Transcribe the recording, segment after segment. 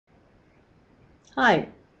Hi,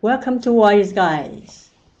 welcome to Wise Guys.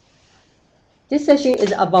 This session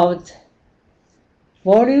is about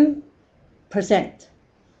volume percent.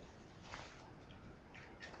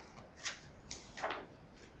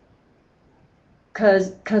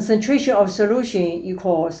 Because concentration of solution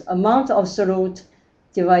equals amount of solute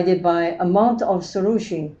divided by amount of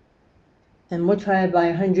solution and multiplied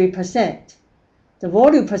by 100%. The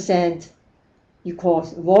volume percent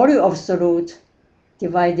equals volume of solute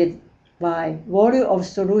divided by volume of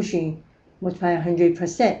solution multiplied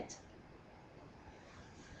 100%.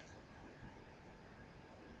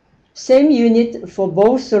 Same unit for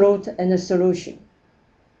both solute and the solution.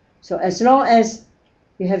 So as long as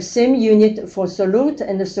you have same unit for solute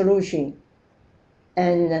and the solution,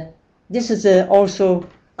 and this is also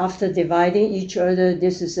after dividing each other,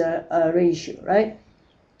 this is a ratio, right?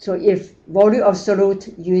 So if volume of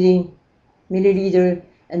solute using milliliter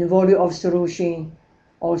and volume of solution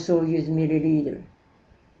also use milliliter,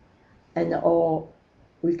 and or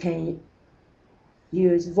we can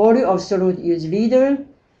use volume of solute use liter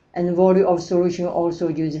and volume of solution also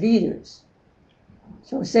use liters.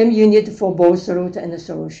 So same unit for both solute and the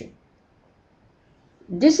solution.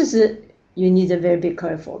 This is you need to very be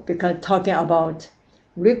careful because talking about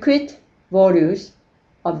liquid volumes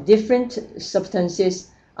of different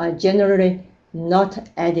substances are generally not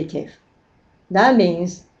additive. That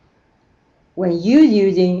means when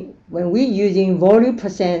we using volume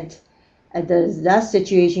percent, that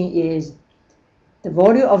situation is the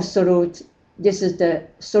volume of solute. This is the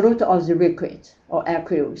solute of the liquid or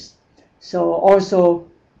aqueous. So also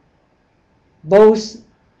both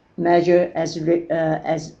measure as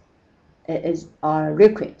are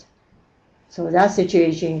liquid. So that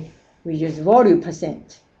situation we use volume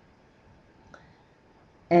percent.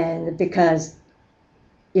 And because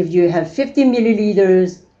if you have 50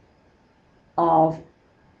 milliliters of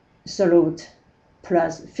solute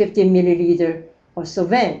plus 50 milliliter of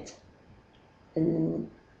solvent, and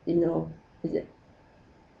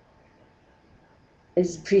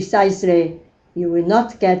it's precisely you will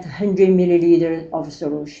not get 100 milliliters of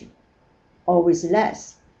solution, always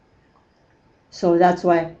less. So that's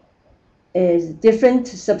why is different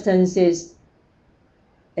substances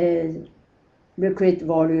liquid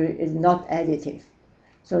volume is not additive.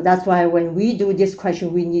 So that's why when we do this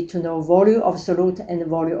question, we need to know volume of solute and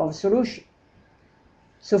volume of solution.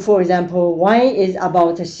 So for example, wine is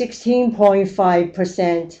about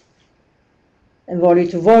 16.5% volume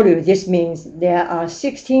to volume. This means there are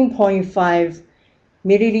 16.5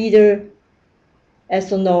 milliliter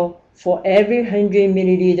ethanol for every 100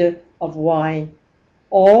 milliliter of wine,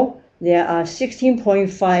 or there are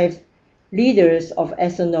 16.5 liters of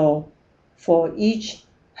ethanol for each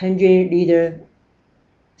 100 liter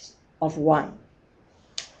of wine.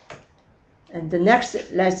 And the next,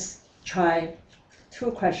 let's try two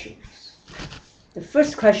questions. The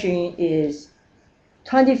first question is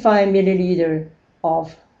 25 milliliter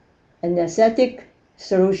of anesthetic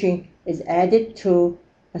solution is added to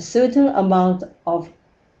a certain amount of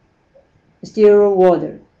still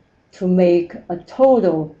water to make a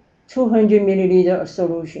total 200 milliliter of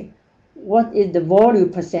solution. What is the volume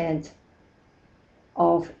percent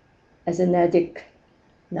of anesthetic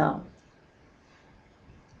now?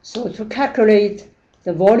 So to calculate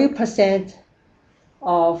the volume percent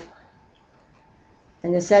of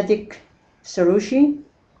anesthetic solution,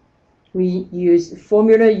 we use the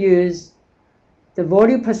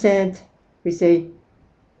volume percent. We say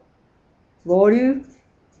volume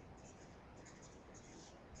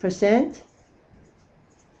percent,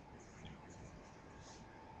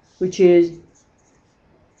 which is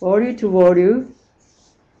volume to volume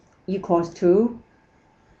equals to,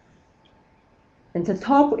 and the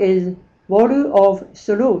top is volume of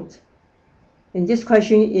solute. In this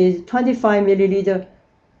question is 25 milliliter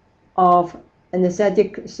of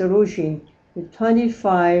anesthetic solution with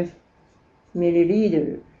 25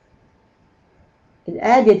 milliliter. It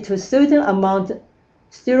added to certain amount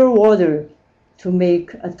still water to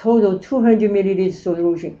make a total 200 milliliter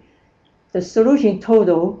solution. The solution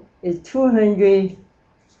total is 200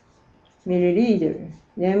 milliliter.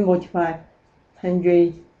 Then multiply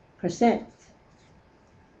 100%.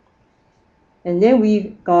 And then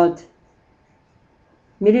we got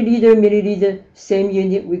milliliter, same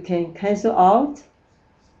unit we can cancel out.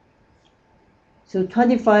 So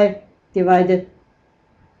 25 divided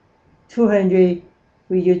 200,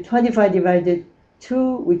 we use 25 divided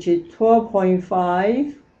 2, which is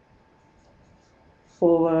 12.5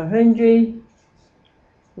 over 100,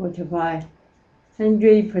 multiply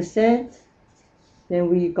 100%, then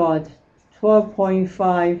we got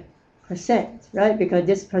 12.5%. percent, right? Because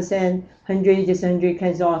this percent, 100, this 100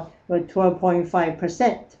 cancel out, but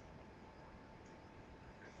 12.5%.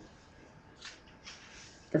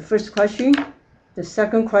 The first question. The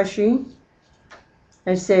second question,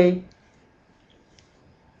 let's say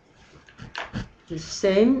the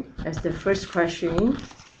same as the first question.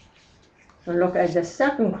 We'll look at the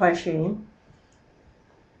second question.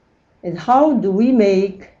 And how do we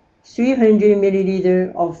make 300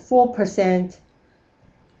 milliliter of 4%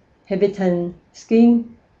 Habitant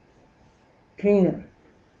skin cleaner?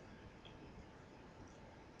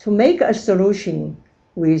 To make a solution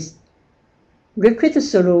with liquid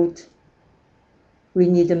solute, we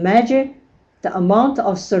need to measure the amount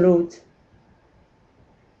of solute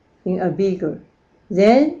in a beaker.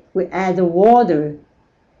 Then we add water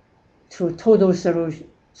to total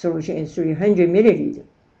solution in 300 milliliter.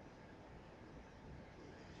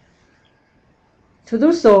 To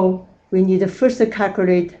do so, we need to first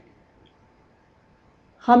calculate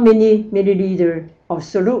how many milliliter of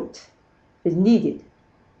solute is needed.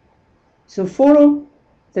 So follow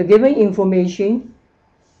the given information.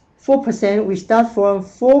 4%, we start from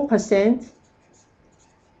 4%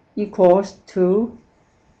 equals to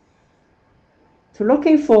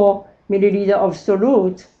looking for milliliter of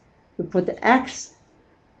solute, we put X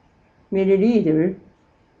milliliter,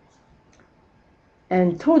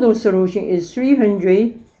 and total solution is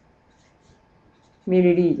 300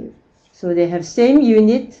 milliliter. So they have same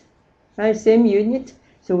unit, right? Same unit,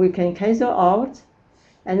 so we can cancel out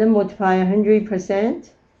and then multiply 100%.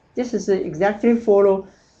 This is exactly follow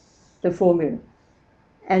the formula.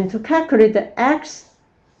 And to calculate the X,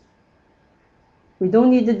 we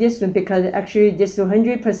don't need this one because actually this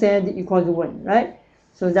 100% equals 1, right?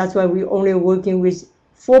 So that's why we're only working with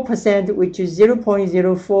 4%, which is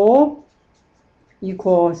 0.04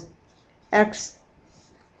 equals X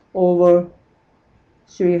over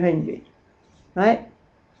 300, right?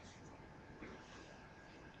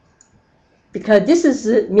 Because this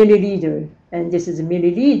is milliliter and this is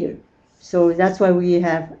milliliter. So that's why we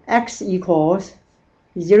have X equals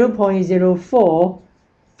 0.04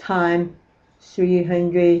 times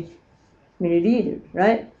 300 milliliter,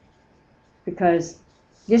 right? Because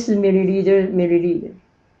this is milliliter.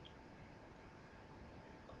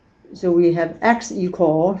 So we have X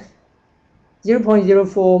equals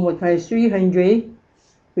 0.04 multiplied 300,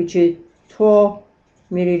 which is 12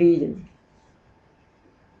 milliliter.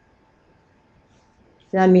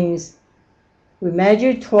 That means we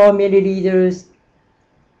measure 12 milliliters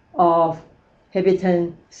of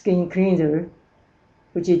Habitant skin cleanser,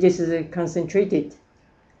 which is this is concentrated,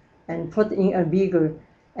 and put in a beaker,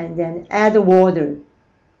 and then add water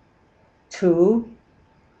to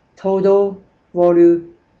total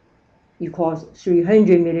volume equals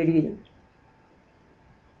 300 milliliter.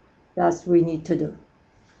 That's what we need to do.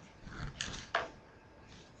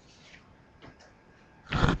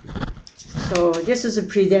 So this is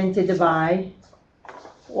presented by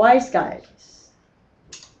Wise Guys.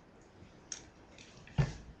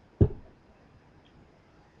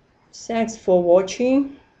 Thanks for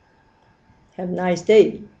watching. Have a nice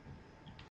day.